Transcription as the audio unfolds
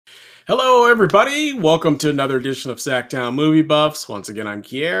Hello, everybody. Welcome to another edition of Sacktown Movie Buffs. Once again, I'm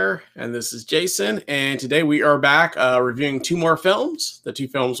Kier, and this is Jason. And today we are back reviewing two more films. The two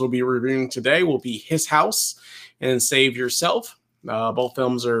films we'll be reviewing today will be His House and Save Yourself. Both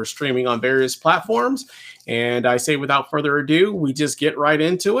films are streaming on various platforms. And I say without further ado, we just get right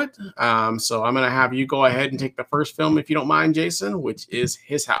into it. So I'm going to have you go ahead and take the first film, if you don't mind, Jason, which is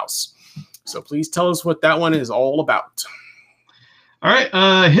His House. So please tell us what that one is all about. All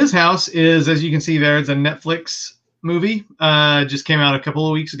right. His House is, as you can see there, it's a Netflix movie. Just came out a couple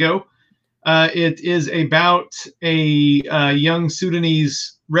of weeks ago. It is about a young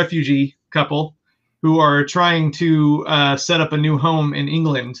Sudanese refugee couple who are trying to set up a new home in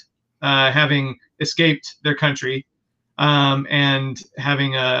England, having escaped their country and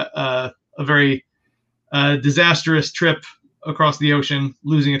having a very disastrous trip across the ocean,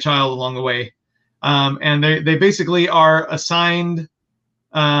 losing a child along the way. And they basically are assigned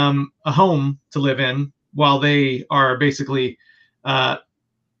a home to live in while they are basically,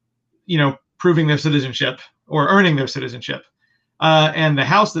 proving their citizenship or earning their citizenship. And the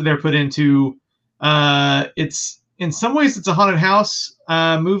house that they're put into, it's in some ways it's a haunted house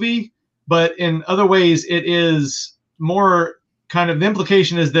movie, but in other ways it is more kind of, the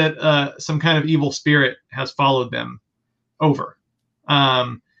implication is that some kind of evil spirit has followed them over.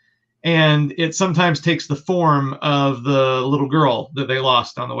 And it sometimes takes the form of the little girl that they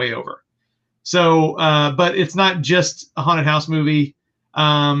lost on the way over. So, but it's not just a haunted house movie.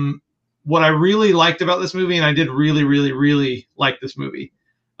 What I really liked about this movie, and I did really, really, really like this movie,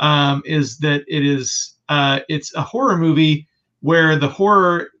 is that it's a horror movie where the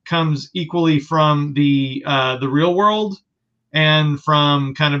horror comes equally from the real world and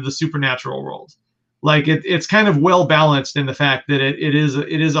from kind of the supernatural world. Like it's kind of well balanced in the fact that it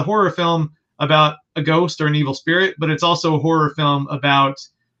is a horror film about a ghost or an evil spirit, but it's also a horror film about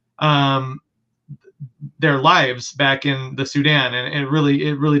their lives back in the Sudan, and it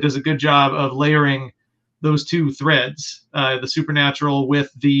really does a good job of layering those two threads, the supernatural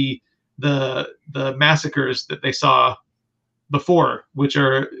with the massacres that they saw before, which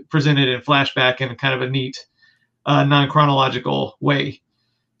are presented in flashback in kind of a neat non-chronological way.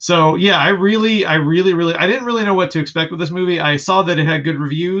 So yeah, I didn't really know what to expect with this movie. I saw that it had good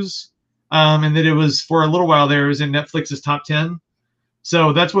reviews, and that it was, for a little while there, it was in Netflix's top 10.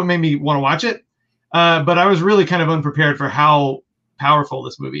 So that's what made me want to watch it. But I was really kind of unprepared for how powerful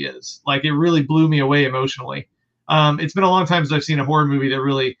this movie is. Like, it really blew me away emotionally. It's been a long time since I've seen a horror movie that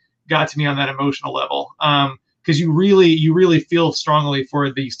really got to me on that emotional level. Because you really feel strongly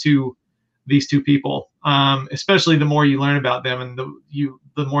for these two people, especially the more you learn about them and the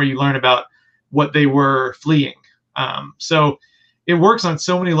more you learn about what they were fleeing. So it works on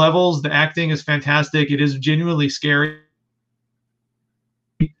so many levels. The acting is fantastic. It is genuinely scary.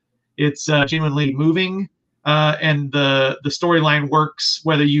 It's genuinely moving, and the storyline works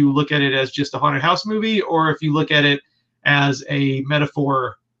whether you look at it as just a haunted house movie or if you look at it as a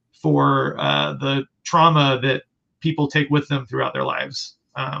metaphor for the trauma that people take with them throughout their lives.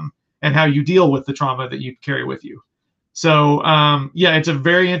 And how you deal with the trauma that you carry with you. So, yeah, it's a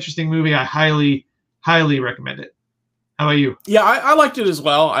very interesting movie. I highly, highly recommend it. How about you? Yeah, I liked it as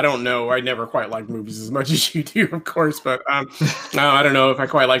well. I don't know. I never quite liked movies as much as you do, of course, but I don't know if I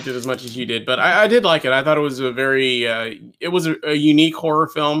quite liked it as much as you did. But I did like it. I thought it was a unique horror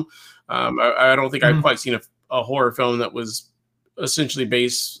film. I don't think I've quite seen a horror film that was essentially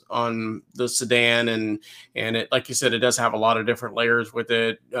based on the Sudan, and it, like you said, it does have a lot of different layers with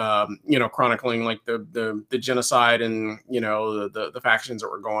it, chronicling like the genocide and the factions that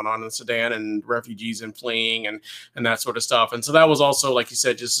were going on in Sudan and refugees and fleeing and that sort of stuff. And so that was also, like you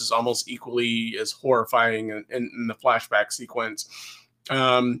said, just as almost equally as horrifying in the flashback sequence.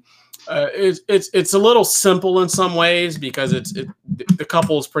 It's a little simple in some ways because the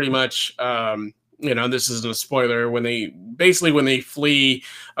couple is pretty much this isn't a spoiler. When they flee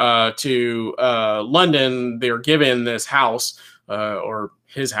to London, they're given this house, or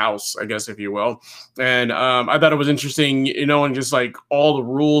his house, I guess, if you will. And I thought it was interesting, and just like all the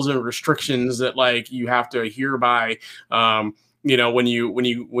rules and restrictions that like you have to adhere by. When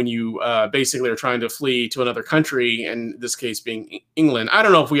you basically are trying to flee to another country, in this case being England. I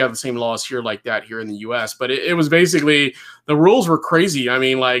don't know if we have the same laws here like that here in the US, but it was basically, the rules were crazy. I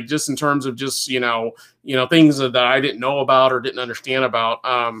mean, like, just in terms of just, things that I didn't know about or didn't understand about.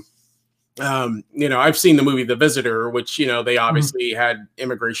 I've seen the movie The Visitor, which, they Mhm. obviously had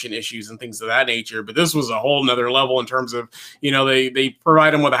immigration issues and things of that nature, but this was a whole nother level in terms of, they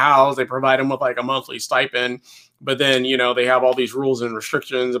provide them with a house, they provide them with like a monthly stipend, but then, they have all these rules and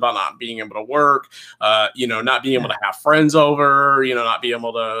restrictions about not being able to work, not being able Yeah. to have friends over, not being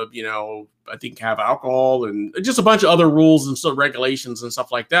able to, I think have alcohol and just a bunch of other rules and so regulations and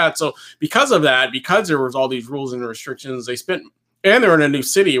stuff like that. So because of that, because there was all these rules and restrictions, and they're in a new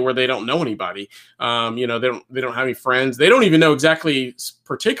city where they don't know anybody. They don't have any friends. They don't even know exactly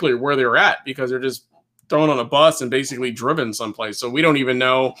particularly where they're at because they're just thrown on a bus and basically driven someplace. So we don't even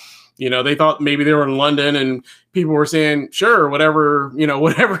know. They thought maybe they were in London and people were saying, sure, whatever,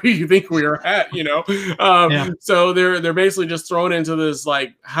 whatever you think we are at, Yeah. So they're basically just thrown into this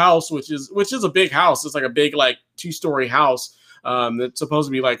like house, which is a big house. It's like a big like 2-story house. It's supposed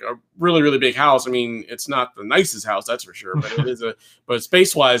to be like a really, really big house. I mean, it's not the nicest house, that's for sure, but but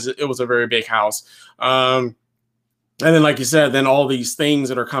space wise, it was a very big house. And then, like you said, then all these things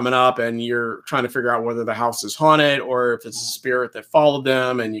that are coming up, and you're trying to figure out whether the house is haunted or if it's a spirit that followed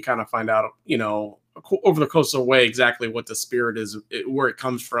them, and you kind of find out, over the course of the way exactly what the spirit is, where it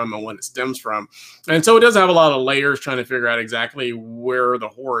comes from, and when it stems from. And so it does have a lot of layers trying to figure out exactly where the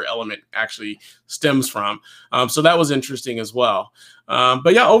horror element actually stems from. So that was interesting as well.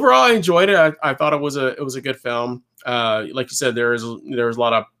 But yeah, overall, I enjoyed it. I thought it was a good film. Like you said, there was a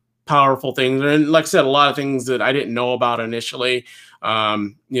lot of powerful things, and like I said, a lot of things that I didn't know about initially,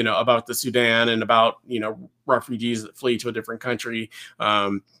 about the Sudan and about refugees that flee to a different country,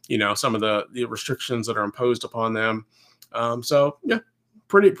 some of the restrictions that are imposed upon them. So yeah,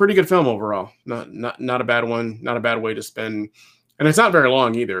 pretty good film overall. Not a bad one, not a bad way to spend, and it's not very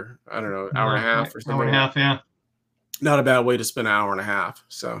long either. I don't know, hour and a half or something. Hour and a half, yeah. Not a bad way to spend an hour and a half.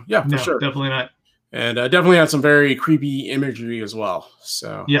 So yeah, for sure, definitely not. And definitely had some very creepy imagery as well.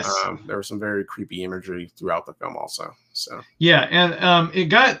 So yes, there was some very creepy imagery throughout the film also. So yeah, and it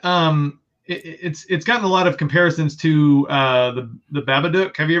got it's gotten a lot of comparisons to the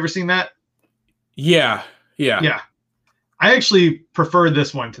Babadook. Have you ever seen that? Yeah. I actually prefer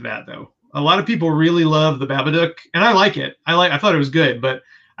this one to that though. A lot of people really love the Babadook, and I like it. I thought it was good, but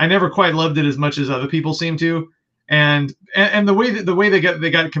I never quite loved it as much as other people seem to. And the way they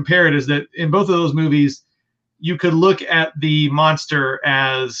got compared is that in both of those movies, you could look at the monster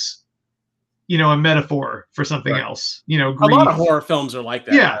as, a metaphor for something else. Grief. A lot of horror films are like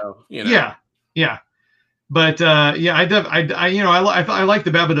that. Yeah, though, yeah. But I like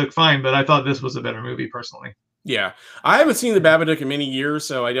the Babadook fine, but I thought this was a better movie personally. Yeah, I haven't seen the Babadook in many years,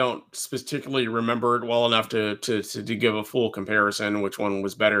 so I don't particularly remember it well enough to give a full comparison which one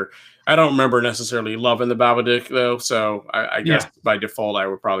was better. I don't remember necessarily loving the Babadook though, so I guess by default I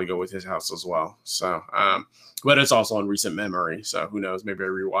would probably go with his house as well. So, but it's also in recent memory, so who knows? Maybe I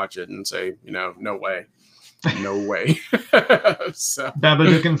rewatch it and say, no way. No way. So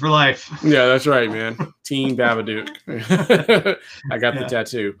Babadooking for life. Yeah, that's right, man. Team Babadook. I got the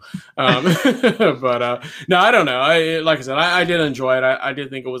tattoo. But no, I don't know. Like I said, I did enjoy it. I did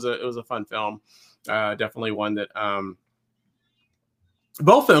think it was a fun film. Definitely one that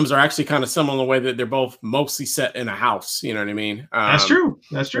both films are actually kind of similar in the way that they're both mostly set in a house. You know what I mean? That's true.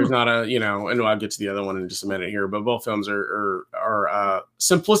 That's true. There's not a, and I'll get to the other one in just a minute here, but both films are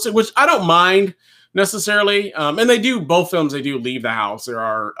simplistic, which I don't mind necessarily. And both films, they do leave the house. There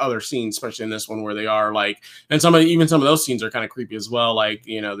are other scenes, especially in this one, where they are like, and some of those scenes are kind of creepy as well. Like,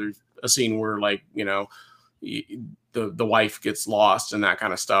 there's a scene where like, the wife gets lost and that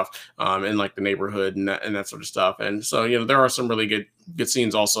kind of stuff, in like the neighborhood and that sort of stuff. And so, there are some really good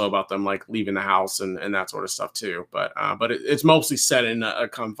scenes also about them like leaving the house and that sort of stuff too. But it's mostly set in a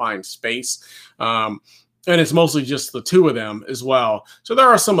confined space. And it's mostly just the two of them as well. So there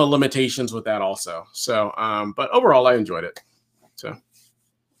are some limitations with that also. So, but overall, I enjoyed it. So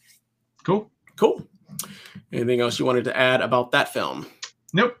cool. Anything else you wanted to add about that film?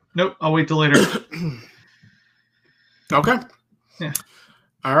 Nope. I'll wait till later. Okay. Yeah.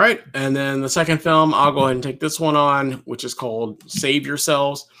 All right. And then the second film, I'll go ahead and take this one on, which is called Save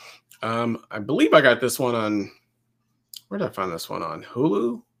Yourselves. I believe I got this one on, where did I find this one on?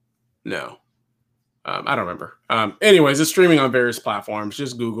 Hulu? No. I don't remember. Anyways, it's streaming on various platforms.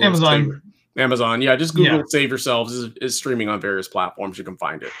 Just Google Amazon. Yeah, just Google Save Yourselves is streaming on various platforms. You can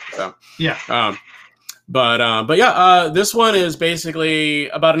find it. So yeah. But yeah, this one is basically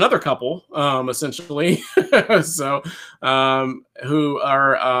about another couple, essentially. So, who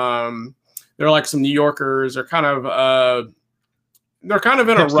are they're like some New Yorkers. They're kind of in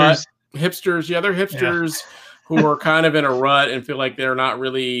a rut. Hipsters, yeah, they're hipsters who are kind of in a rut and feel like they're not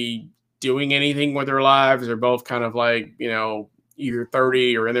really doing anything with their lives. They're both kind of like, either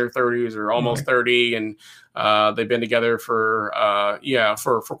 30 or in their 30s or almost 30, and they've been together for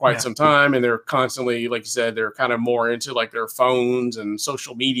quite some time, and they're constantly, like you said, they're kind of more into like their phones and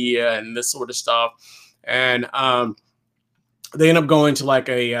social media and this sort of stuff, and they end up going to like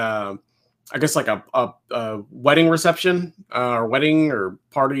a I guess like a wedding reception or wedding or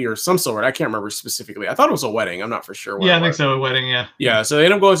party or some sort. I can't remember specifically. I thought it was a wedding. I'm not for sure. Yeah, I think so. A wedding. Yeah. Yeah. So they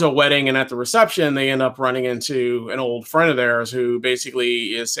end up going to a wedding, and at the reception, they end up running into an old friend of theirs who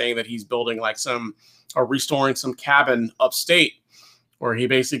basically is saying that he's building like restoring some cabin upstate, where he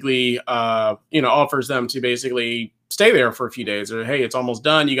basically, offers them to basically stay there for a few days, or, hey, it's almost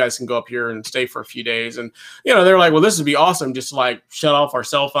done. You guys can go up here and stay for a few days. And, they're like, well, this would be awesome. Just to like shut off our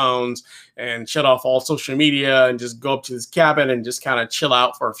cell phones and shut off all social media and just go up to this cabin and just kind of chill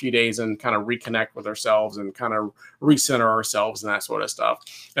out for a few days and kind of reconnect with ourselves and kind of recenter ourselves and that sort of stuff.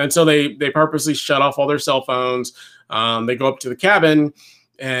 And so they purposely shut off all their cell phones. They go up to the cabin,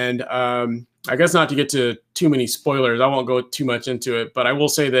 and, I guess not to get to too many spoilers, I won't go too much into it, but I will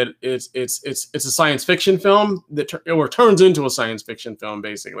say that it's a science fiction film that turns into a science fiction film,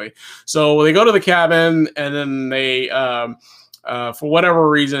 basically. So they go to the cabin, and then they, for whatever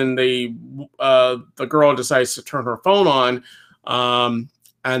reason, the girl decides to turn her phone on,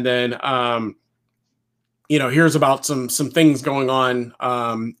 and then hears about some things going on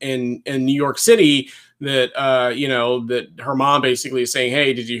in New York City, that that her mom basically is saying,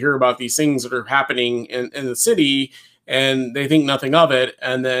 hey, did you hear about these things that are happening in the city? And they think nothing of it,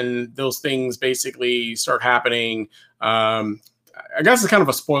 and then those things basically start happening. I guess it's kind of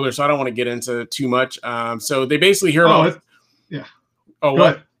a spoiler, so I don't want to get into too much. So they basically hear about Oh,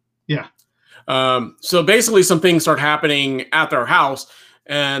 what? Yeah. So basically some things start happening at their house,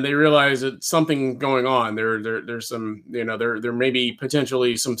 and they realize that something going on. There's some, there may be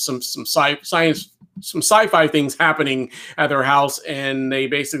potentially some sci-fi things happening at their house, and they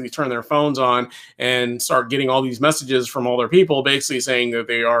basically turn their phones on and start getting all these messages from all their people, basically saying that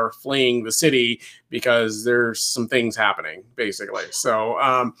they are fleeing the city because there's some things happening, basically.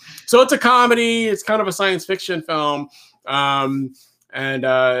 So, so it's a comedy. It's kind of a science fiction film. And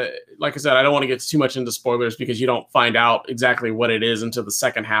like I said, I don't want to get too much into spoilers because you don't find out exactly what it is until the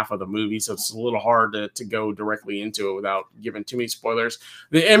second half of the movie. So it's a little hard to go directly into it without giving too many spoilers.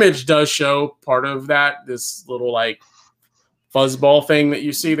 The image does show part of that, this little like fuzzball thing that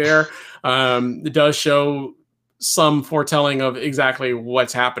you see there. It does show some foretelling of exactly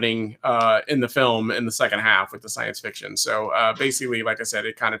what's happening in the film in the second half with the science fiction. So basically, like I said,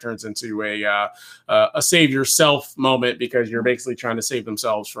 it kind of turns into a save yourself moment, because you're basically trying to save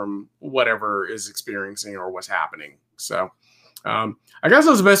themselves from whatever is experiencing or what's happening. So I guess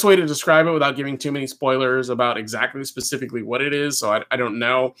that's the best way to describe it without giving too many spoilers about exactly specifically what it is. So I don't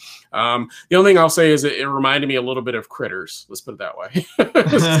know. The only thing I'll say is it reminded me a little bit of Critters. Let's put it that way.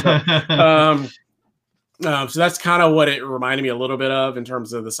 So that's kind of what it reminded me a little bit of in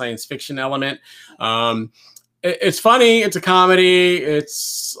terms of the science fiction element. It's funny. It's a comedy.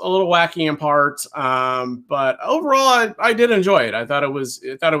 It's a little wacky in parts. But overall, I did enjoy it. I thought it was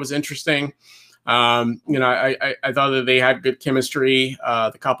interesting. I thought that they had good chemistry.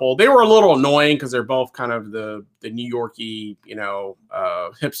 The couple, they were a little annoying because they're both kind of the New Yorkie,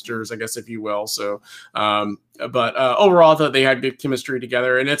 hipsters, I guess, if you will. So, but overall, I thought they had good chemistry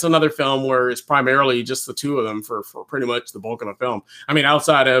together. And it's another film where it's primarily just the two of them for pretty much the bulk of the film. I mean,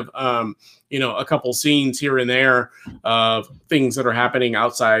 outside of, a couple scenes here and there of things that are happening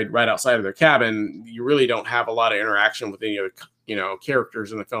right outside of their cabin, you really don't have a lot of interaction with any other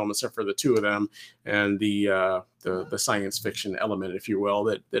characters in the film except for the two of them and the science fiction element, if you will,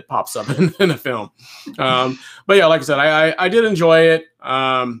 that pops up in the film. But yeah, like I said, I did enjoy it.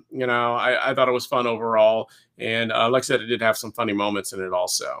 I thought it was fun overall, and like I said, it did have some funny moments in it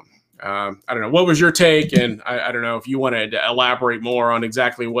also. I don't know, what was your take? And I don't know if you wanted to elaborate more on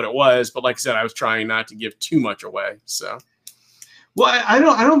exactly what it was, but like I said, I was trying not to give too much away. So. Well, I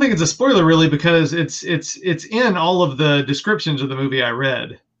don't think it's a spoiler really, because it's in all of the descriptions of the movie I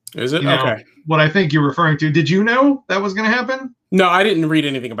read. Is it? Okay. What I think you're referring to. Did you know that was going to happen? No, I didn't read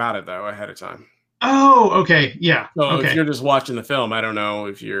anything about it though ahead of time. Oh, okay. Yeah. So okay. If you're just watching the film, I don't know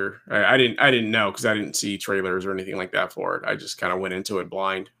if I didn't know because I didn't see trailers or anything like that for it. I just kind of went into it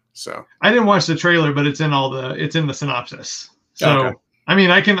blind. So I didn't watch the trailer, but it's in the synopsis. So okay. I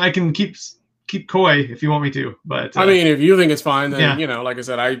mean, I can keep coy if you want me to, but I mean, if you think it's fine, then like I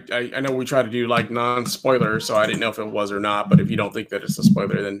said, I know we try to do like non-spoilers, so I didn't know if it was or not. But if you don't think that it's a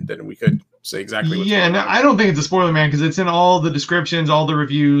spoiler, then we could say exactly what's going on. No, I don't think it's a spoiler, man, because it's in all the descriptions, all the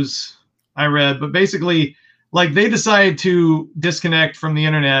reviews I read. But basically, like, they decide to disconnect from the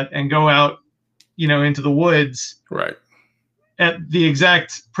internet and go out, into the woods, right? at the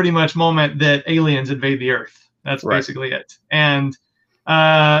exact pretty much moment that aliens invade the Earth. That's basically it. And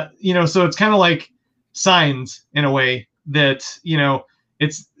so it's kind of like Signs in a way that,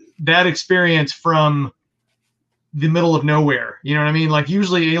 it's that experience from the middle of nowhere. You know what I mean? Like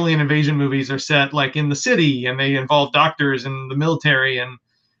usually alien invasion movies are set like in the city and they involve doctors and the military and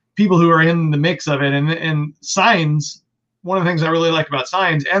people who are in the mix of it. And Signs, one of the things I really like about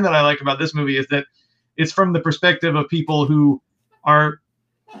Signs and that I like about this movie is that it's from the perspective of people who are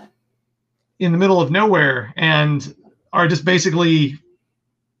in the middle of nowhere and are just basically,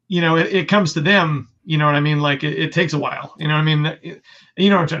 it comes to them, you know what I mean? Like it takes a while, you know what I mean? You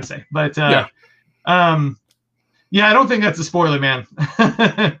know what I'm trying to say, but, yeah, I don't think that's a spoiler, man.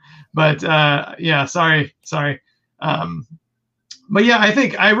 But yeah, sorry. But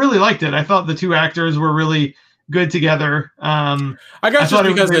yeah, I really liked it. I thought the two actors were really good together. I guess just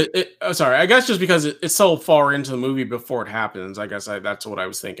because I guess just because it's so far into the movie before it happens. I guess that's what I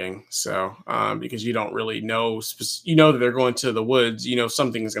was thinking. So because you don't really know, that they're going to the woods.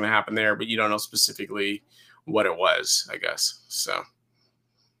 Something's going to happen there, but you don't know specifically what it was. I guess so.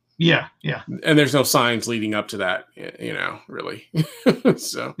 Yeah. And there's no signs leading up to that, really.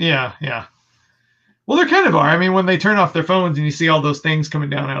 So yeah. Well, there kind of are. I mean, when they turn off their phones and you see all those things coming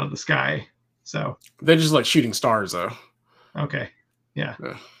down out of the sky. So they're just like shooting stars, though. Okay. Yeah.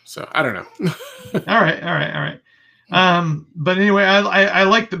 So I don't know. All right. But anyway, I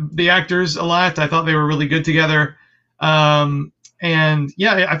liked the actors a lot. I thought they were really good together. And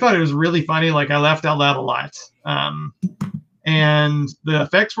yeah, I thought it was really funny. Like I laughed out loud a lot. And the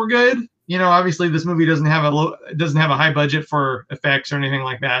effects were good. Obviously this movie doesn't have a high budget for effects or anything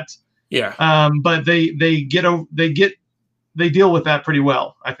like that. Yeah. But they deal with that pretty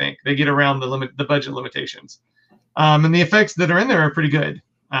well. I think they get around the budget limitations. And the effects that are in there are pretty good.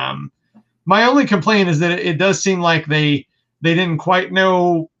 My only complaint is that it does seem like they didn't quite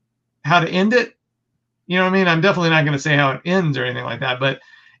know how to end it. You know what I mean? I'm definitely not going to say how it ends or anything like that, but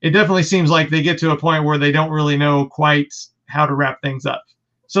it definitely seems like they get to a point where they don't really know quite how to wrap things up.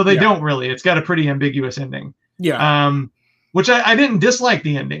 So they don't really. It's got a pretty ambiguous ending. Yeah. Which I didn't dislike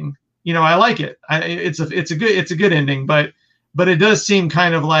the ending. I like it. It's a good ending, but it does seem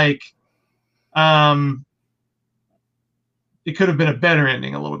kind of like it could have been a better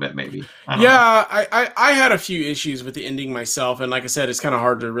ending a little bit, maybe. I had a few issues with the ending myself, and like I said, it's kind of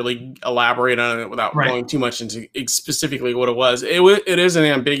hard to really elaborate on it without going too much into specifically what it was. It is an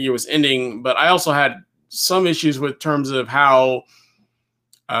ambiguous ending, but I also had some issues with terms of how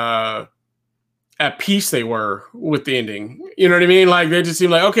at peace they were with the ending. You know what I mean? Like they just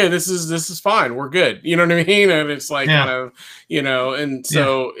seem like, okay, this is fine. We're good. You know what I mean? And it's like kind of, and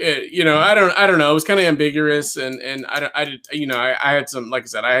so I don't know. It was kind of ambiguous and I had some, like I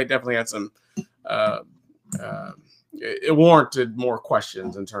said, I definitely had some it warranted more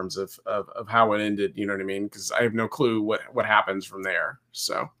questions in terms of how it ended, you know what I mean? Because I have no clue what happens from there.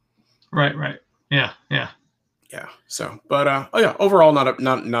 So Right. Yeah. So, but overall not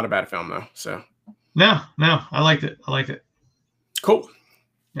a bad film though. So no, I liked it. Cool.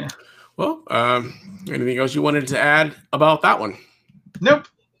 Yeah. Well, anything else you wanted to add about that one? Nope.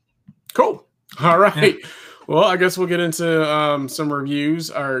 Cool. All right. Yeah. Well, I guess we'll get into some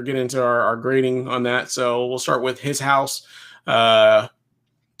reviews or get into our grading on that. So we'll start with His House.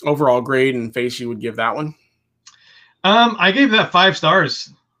 Overall grade and face you would give that one? I gave that 5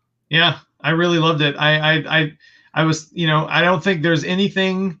 stars. Yeah, I really loved it. I was, I don't think there's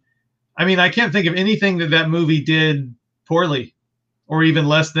anything. I mean, I can't think of anything that movie did poorly or even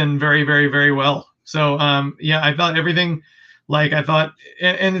less than very, very, very well. So, yeah, I thought everything,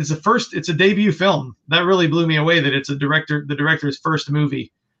 and it's a debut film. That really blew me away that it's the director's first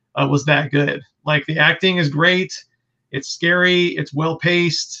movie was that good. Like the acting is great. It's scary. It's well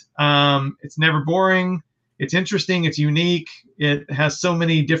paced. It's never boring. It's interesting. It's unique. It has so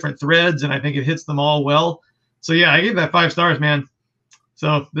many different threads, and I think it hits them all well. So yeah, I gave that 5 stars, man.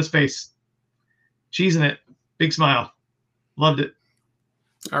 So this face, cheesing it, big smile, loved it.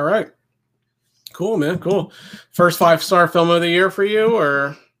 All right, cool, man, cool. First 5-star film of the year for you,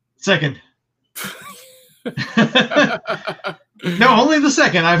 or second? No, only the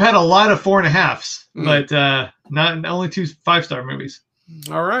second. I've had a lot of 4.5s, but not only 2 5-star movies.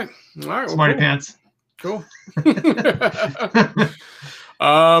 All right, Smarty pants. Cool.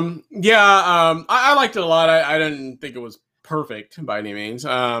 I liked it a lot. I didn't think it was perfect by any means.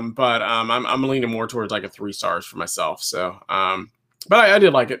 But I'm leaning more towards like a 3 stars for myself. So, but I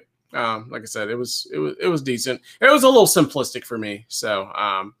did like it. Like I said, it was decent. It was a little simplistic for me. So,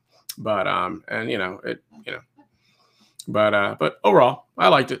 but overall, I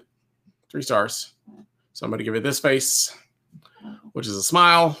liked it. 3 stars. So I'm going to give it this face. which is a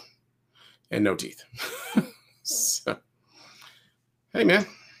smile and no teeth. So, hey, man.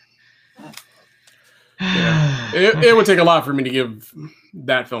 Yeah, it would take a lot for me to give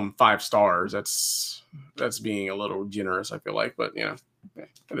that film 5 stars. That's being a little generous, I feel like, but you know,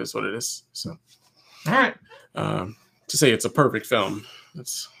 it is what it is. So, all right. To say it's a perfect film,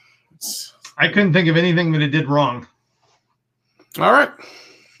 it's I couldn't think of anything that it did wrong. All right.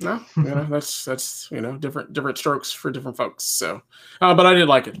 No, you know, that's you know, different strokes for different folks. So, but I did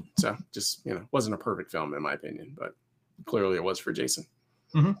like it. So, just you know, wasn't a perfect film in my opinion, but clearly it was for Jason.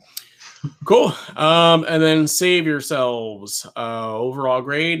 Mm-hmm. Cool. And then Save Yourselves. Overall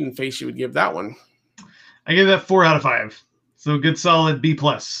grade and face you would give that one. I gave that 4 out of 5. So a good solid B+,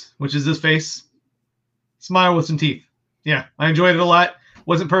 which is this face. Smile with some teeth. Yeah, I enjoyed it a lot.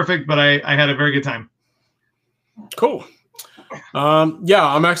 Wasn't perfect, but I had a very good time. Cool. Yeah,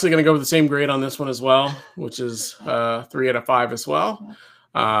 I'm actually going to go with the same grade on this one as well, which is 3 out of 5 as well.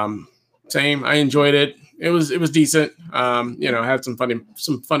 Same. I enjoyed it. It was decent. You know, had some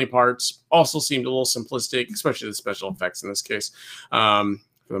funny parts. Also seemed a little simplistic, especially the special effects in this case, for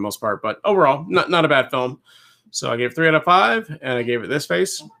the most part. But overall, not a bad film. So I gave 3 out of 5, and I gave it this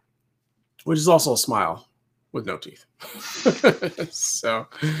face, which is also a smile with no teeth. So,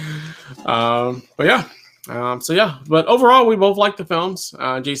 but yeah. But overall, we both liked the films.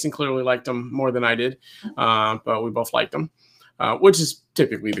 Jason clearly liked them more than I did, but we both liked them. Which is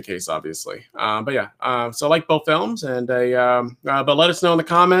typically the case, obviously. But yeah, so I like both films, and but let us know in the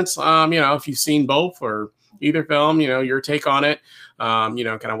comments, you know, if you've seen both or either film, you know, your take on it, you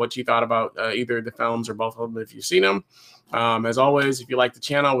know, kind of what you thought about either the films or both of them if you've seen them. As always, if you like the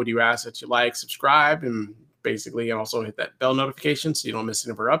channel, we do ask that you like, subscribe, and basically also hit that bell notification so you don't miss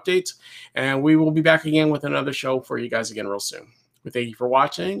any of our updates. And we will be back again with another show for you guys again real soon. We thank you for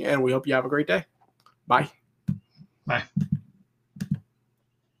watching, and we hope you have a great day. Bye. Bye.